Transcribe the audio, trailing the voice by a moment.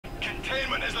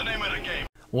Containment is the name of the game.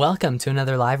 Welcome to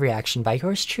another live reaction by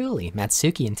yours truly,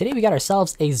 Mattsuki, and today we got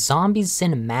ourselves a zombies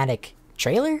cinematic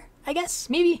trailer, I guess,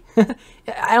 maybe?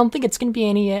 I don't think it's gonna be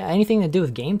anything to do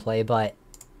with gameplay, but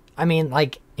I mean,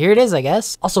 like, here it is, I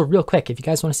guess. Also, real quick, if you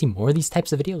guys want to see more of these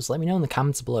types of videos, let me know in the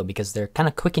comments below, because they're kind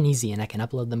of quick and easy, and I can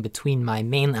upload them between my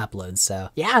main uploads, so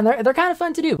yeah, and they're kind of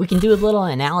fun to do. We can do a little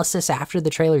analysis after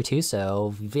the trailer, too,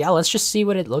 so yeah, let's just see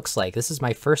what it looks like. This is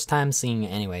my first time seeing it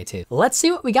anyway, too. Let's see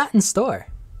what we got in store.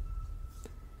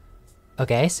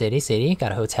 Okay, city,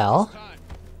 got a hotel.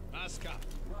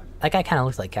 That guy kind of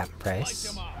looks like Captain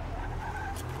Price.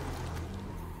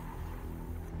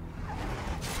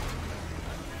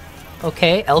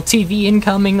 Okay, LTV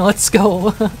incoming, let's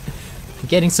go.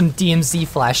 Getting some DMZ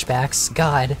flashbacks,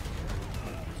 God.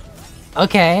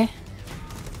 Okay.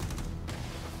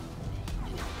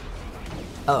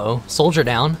 Uh-oh, soldier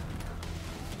down.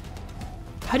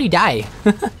 How'd he die?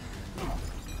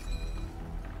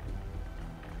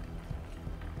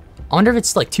 I wonder if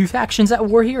it's like two factions at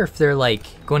war here, or if they're like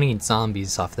going against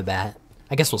zombies off the bat.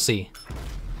 I guess we'll see.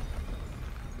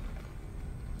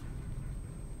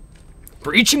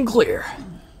 Breach and clear.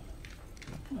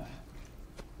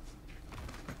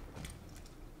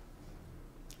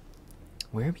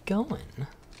 Where are we going?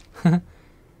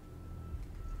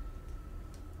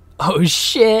 Oh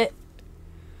shit!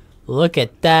 Look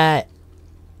at that.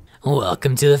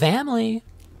 Welcome to the family.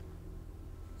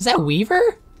 Is that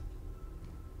Weaver?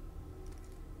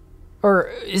 Or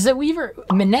is it Weaver?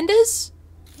 Menendez?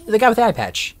 The guy with the eye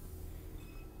patch.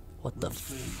 What the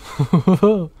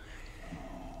f-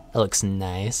 That looks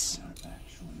nice. They're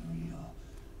actually real.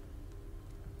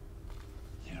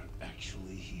 They're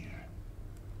actually here.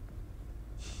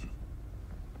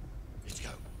 Let's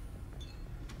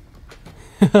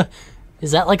go.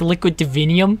 Is that like liquid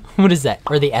divinium? What is that?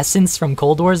 Or the essence from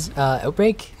Cold War's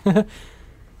Outbreak?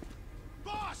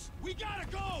 Boss, we gotta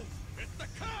go. It's the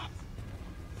cops.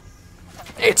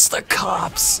 It's the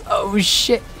cops! Oh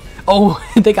shit! Oh,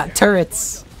 they got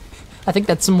turrets! I think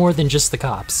that's more than just the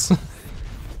cops.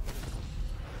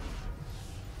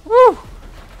 Woo!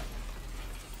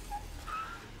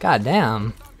 God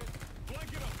damn.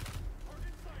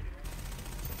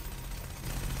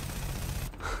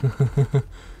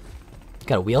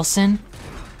 Got a Wilson?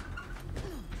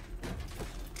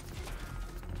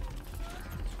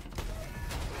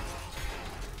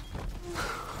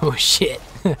 Oh shit.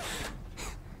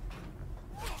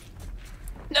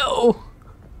 No!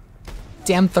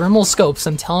 Damn thermal scopes,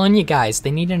 I'm telling you guys,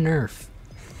 they need a nerf.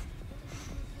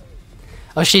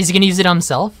 Oh shit, is he gonna use it on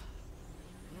himself?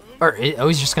 Or, oh,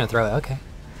 he's just gonna throw it, okay.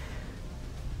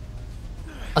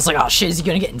 I was like, oh shit, is he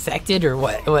gonna get infected or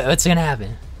what? What's gonna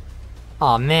happen?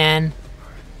 Oh man.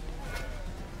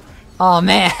 Oh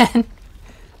man.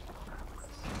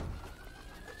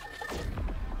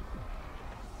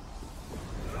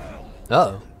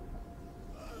 Uh-oh.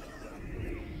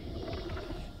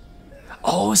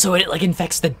 Oh, so it like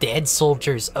infects the dead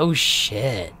soldiers. Oh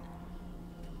shit.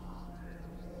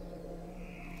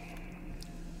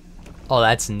 Oh,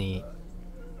 that's neat.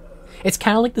 It's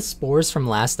kind of like the spores from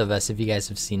Last of Us, if you guys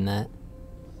have seen that.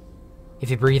 If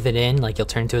you breathe it in, like you'll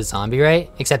turn into a zombie, right?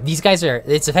 Except these guys are,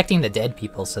 it's affecting the dead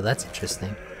people, so that's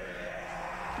interesting.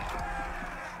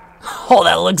 Oh,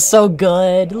 that looks so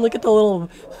good. Look at the little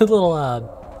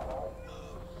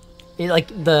like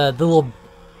the little,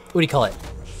 what do you call it?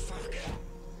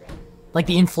 Like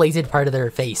the inflated part of their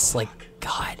face, like,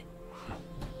 God.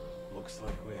 Looks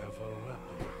like we have a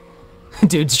weapon.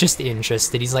 Dude's just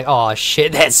interested. He's like, oh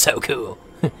shit, that's so cool.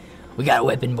 We got a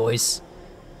weapon, boys.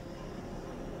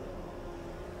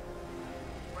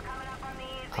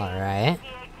 Alright.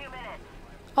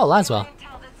 Oh, Laswell.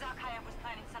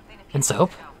 And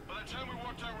Soap. By the time we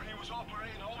worked out where he was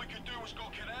operating, all we could do was go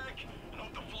kinetic and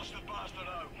hope to flush the bastard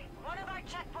out. One of our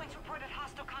checkpoints reported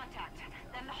hostile contact.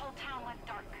 Then the whole town went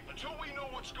dark. Until we know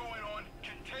what's going on,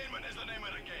 containment is the name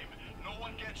of the game. No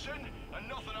one gets in, and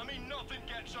nothing, I mean nothing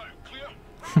gets out. Clear?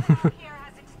 Ravenov here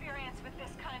has experience with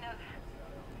this kind of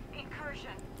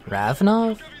incursion.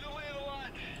 Ravenov? Give you the lay of the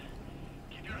land.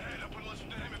 Keep your head up and listen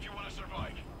to him if you want to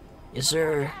survive. Yes,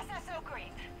 sir. SSO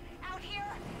Green. Out here,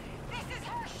 this is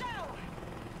her show.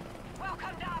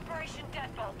 Welcome to Operation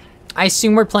Deadbolt. I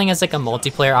assume we're playing as like a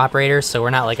multiplayer operator, so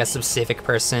we're not like a specific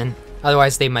person.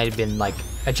 Otherwise, they might have been like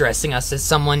addressing us as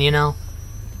someone, you know?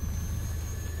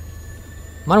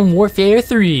 Modern Warfare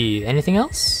 3. Anything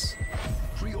else?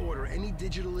 Pre-order any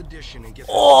digital edition and get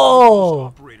the Oh!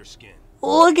 operator skin.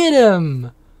 Look at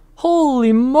him!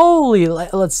 Holy moly!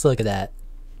 Let's look at that.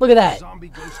 Look at that. Zombie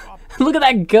ghost Look at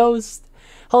that ghost.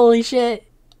 Holy shit.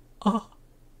 Oh.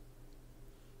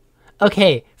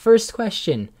 Okay, first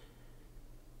question.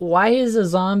 why is a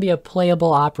zombie a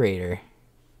playable operator?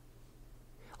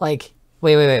 Like,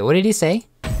 wait, what did he say?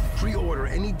 Pre-order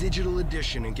any digital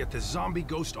edition and get the zombie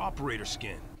ghost operator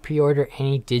skin. Pre-order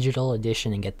any digital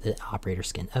edition and get the operator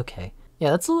skin. Okay. Yeah,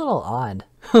 that's a little odd.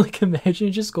 Like,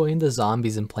 imagine just going into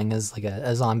zombies and playing as like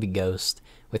a zombie ghost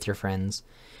with your friends.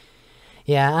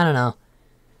 Yeah, I don't know.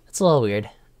 It's a little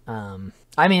weird.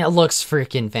 I mean, it looks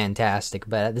freaking fantastic,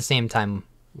 but at the same time,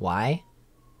 why?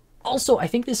 Also, I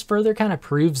think this further kind of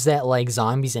proves that like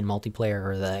zombies in multiplayer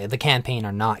or the campaign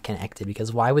are not connected,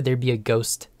 because why would there be a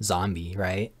ghost zombie,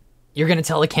 right? You're gonna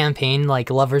tell the campaign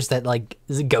like lovers that like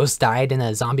the ghost died in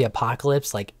a zombie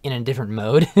apocalypse, like in a different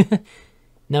mode?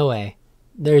 No way.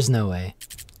 There's no way.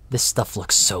 This stuff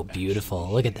looks so beautiful.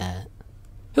 Look at that.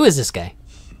 Who is this guy?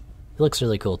 He looks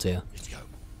really cool too.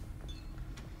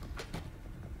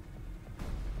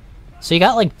 So you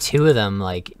got like 2 of them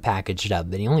like packaged up,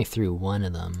 but he only threw 1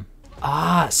 of them.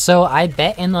 Ah, so I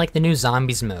bet in like the new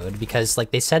zombies mode, because like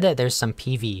they said that there's some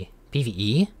PvE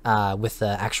with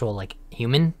the actual like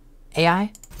human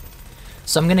AI.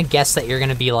 So I'm gonna guess that you're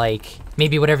gonna be like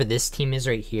maybe whatever this team is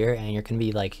right here, and you're gonna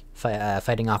be like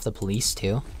fighting off the police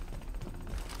too.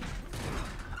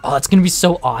 Oh, it's gonna be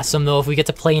so awesome though if we get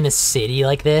to play in a city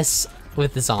like this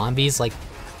with the zombies. Like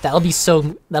that'll be so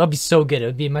good. It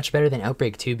would be much better than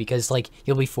Outbreak 2, because like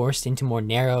you'll be forced into more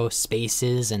narrow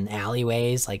spaces and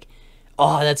alleyways. Like,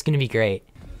 oh, that's gonna be great.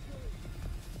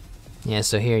 Yeah,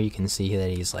 so here you can see that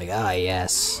he's like, ah,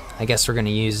 yes, I guess we're gonna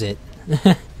use it.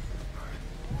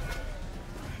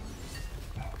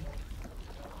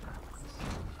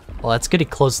 Well, that's good he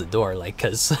closed the door, like,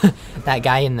 cause that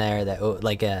guy in there that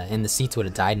like in the seats would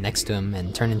have died next to him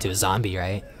and turned into a zombie,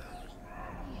 right?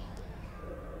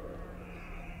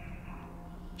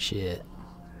 Shit.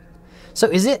 So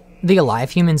is it the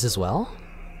alive humans as well?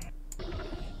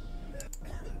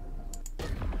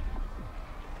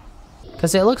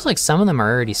 Because it looks like some of them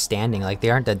are already standing, like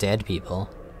they aren't the dead people.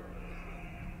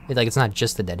 Like it's not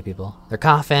just the dead people. They're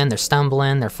coughing, they're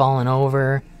stumbling, they're falling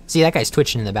over. See, that guy's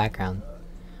twitching in the background.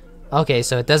 Okay,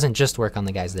 so it doesn't just work on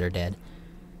the guys that are dead.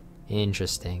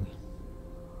 Interesting.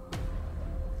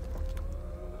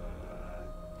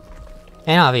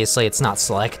 And obviously it's not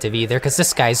selective either, because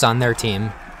this guy's on their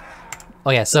team. Oh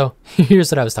yeah, so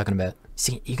here's what I was talking about.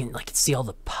 See, you can like see all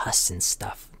the pus and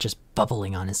stuff just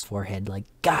bubbling on his forehead, like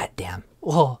goddamn.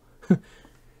 Whoa.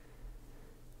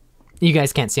 You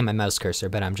guys can't see my mouse cursor,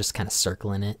 but I'm just kind of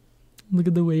circling it. Look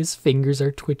at the way his fingers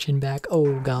are twitching back.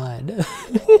 Oh god.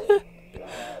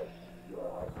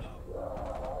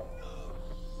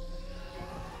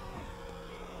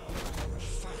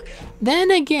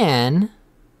 Then again,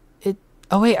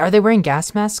 oh wait, are they wearing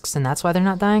gas masks and that's why they're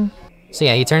not dying? So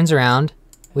yeah, he turns around.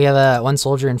 We have one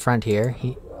soldier in front here.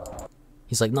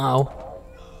 He's like, no.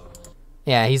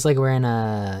 Yeah, he's like wearing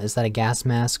is that a gas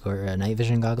mask or a night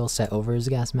vision goggle set over his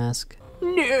gas mask?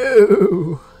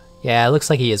 No. Yeah, it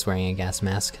looks like he is wearing a gas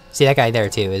mask. See, that guy there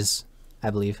too is, I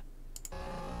believe.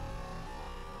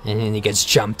 And then he gets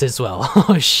jumped as well.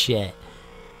 Oh shit.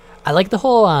 I like the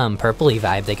whole purpley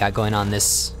vibe they got going on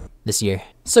this year.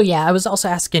 So yeah, I was also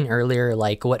asking earlier,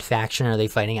 like, what faction are they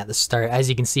fighting at the start? As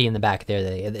you can see in the back there,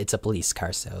 it's a police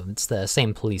car, so it's the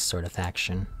same police sort of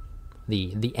faction.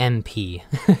 The MP.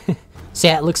 So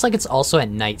yeah, it looks like it's also at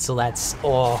night, so that's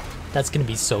gonna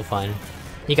be so fun.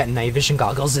 You got night vision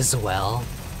goggles as well.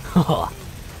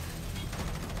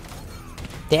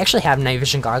 They actually have night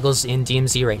vision goggles in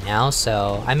DMZ right now,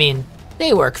 so, I mean,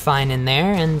 they work fine in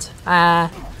there, and,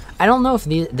 I don't know if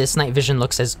this night vision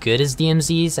looks as good as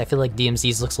DMZ's. I feel like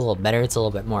DMZ's looks a little better. It's a little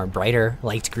bit more brighter,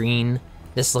 light green.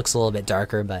 This looks a little bit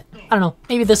darker, but I don't know.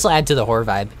 Maybe this will add to the horror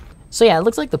vibe. So yeah, it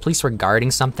looks like the police were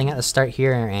guarding something at the start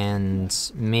here, and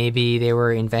maybe they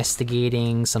were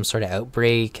investigating some sort of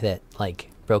outbreak that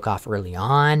like broke off early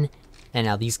on, and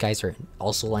now these guys are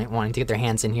also like wanting to get their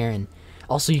hands in here. And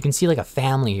also you can see like a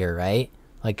family here, right?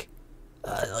 Like,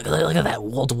 look at that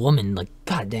old woman. Like,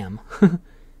 goddamn.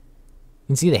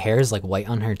 You can see the hair is like white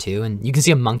on her too, and you can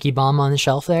see a monkey bomb on the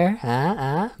shelf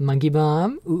there. Monkey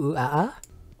bomb. Ooh,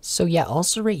 So yeah,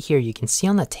 also right here, you can see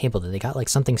on the table that they got like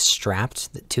something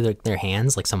strapped to their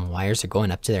hands, like some wires are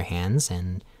going up to their hands,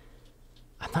 and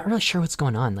I'm not really sure what's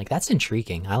going on. Like, that's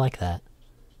intriguing. I like that.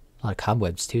 A lot of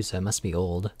cobwebs too, so it must be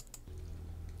old.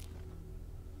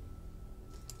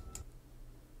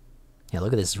 Yeah,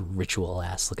 look at this ritual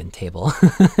ass looking table.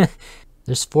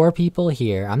 There's 4 people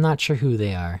here. I'm not sure who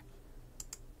they are.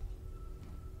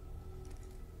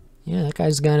 Yeah, that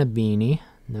guy's got a beanie.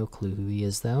 No clue who he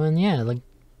is though. And yeah, like,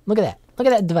 look at that. Look at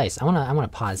that device. I wanna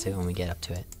pause it when we get up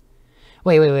to it.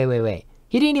 Wait.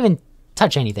 He didn't even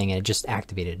touch anything and it just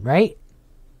activated, right?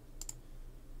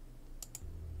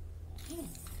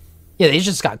 Yeah, they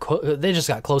just got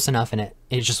close enough, and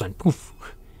it just went poof.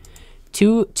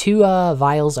 Two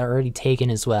vials are already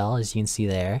taken as well, as you can see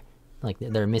there. Like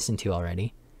they're missing 2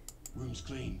 already. Room's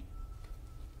clean.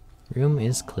 Room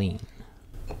is clean.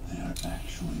 They're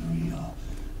actually real.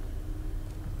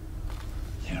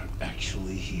 They're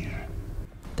actually here.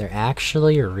 They're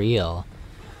actually real.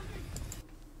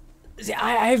 See,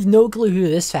 I have no clue who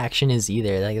this faction is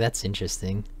either. Like, that's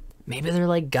interesting. Maybe they're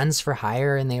like guns for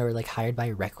hire and they were like hired by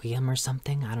Requiem or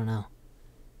something. I don't know.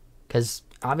 Because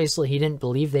obviously he didn't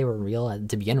believe they were real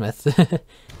to begin with.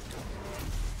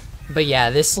 But yeah,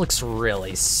 this looks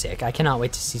really sick. I cannot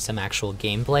wait to see some actual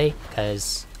gameplay,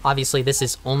 because obviously this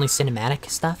is only cinematic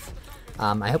stuff.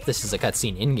 I hope this is a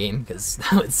cutscene in-game, because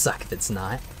that would suck if it's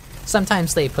not.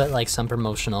 Sometimes they put like some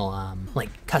promotional, like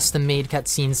custom-made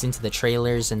cutscenes into the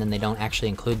trailers, and then they don't actually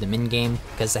include them in-game,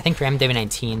 because I think for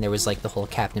MWIII there was like the whole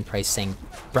Captain Price saying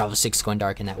Bravo 6 going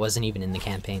dark, and that wasn't even in the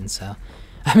campaign, so...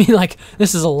 I mean, like,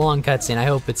 this is a long cutscene. I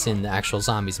hope it's in the actual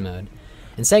zombies mode.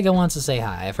 And Sega wants to say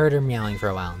hi. I've heard her meowing for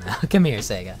a while now. Come here,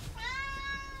 Sega.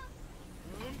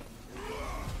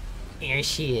 Here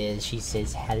she is. She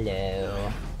says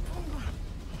hello.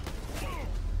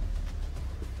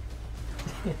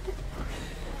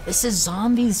 This is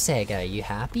zombies, Sega. You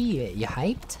happy? You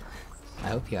hyped? I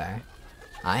hope you are.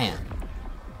 I am.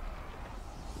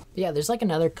 But yeah, there's like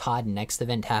another COD Next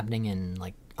event happening in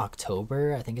like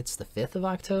October. I think it's the 5th of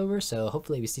October. So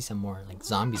hopefully we see some more like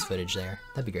zombies footage there.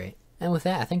 That'd be great. And with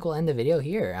that, I think we'll end the video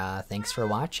here. Thanks for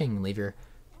watching. Leave your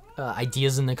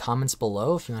ideas in the comments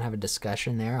below. If you want to have a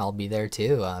discussion there, I'll be there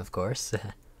too, of course.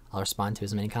 I'll respond to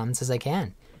as many comments as I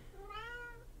can.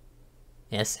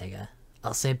 Yes, Sega.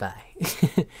 I'll say bye.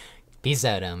 Peace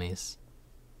out, homies.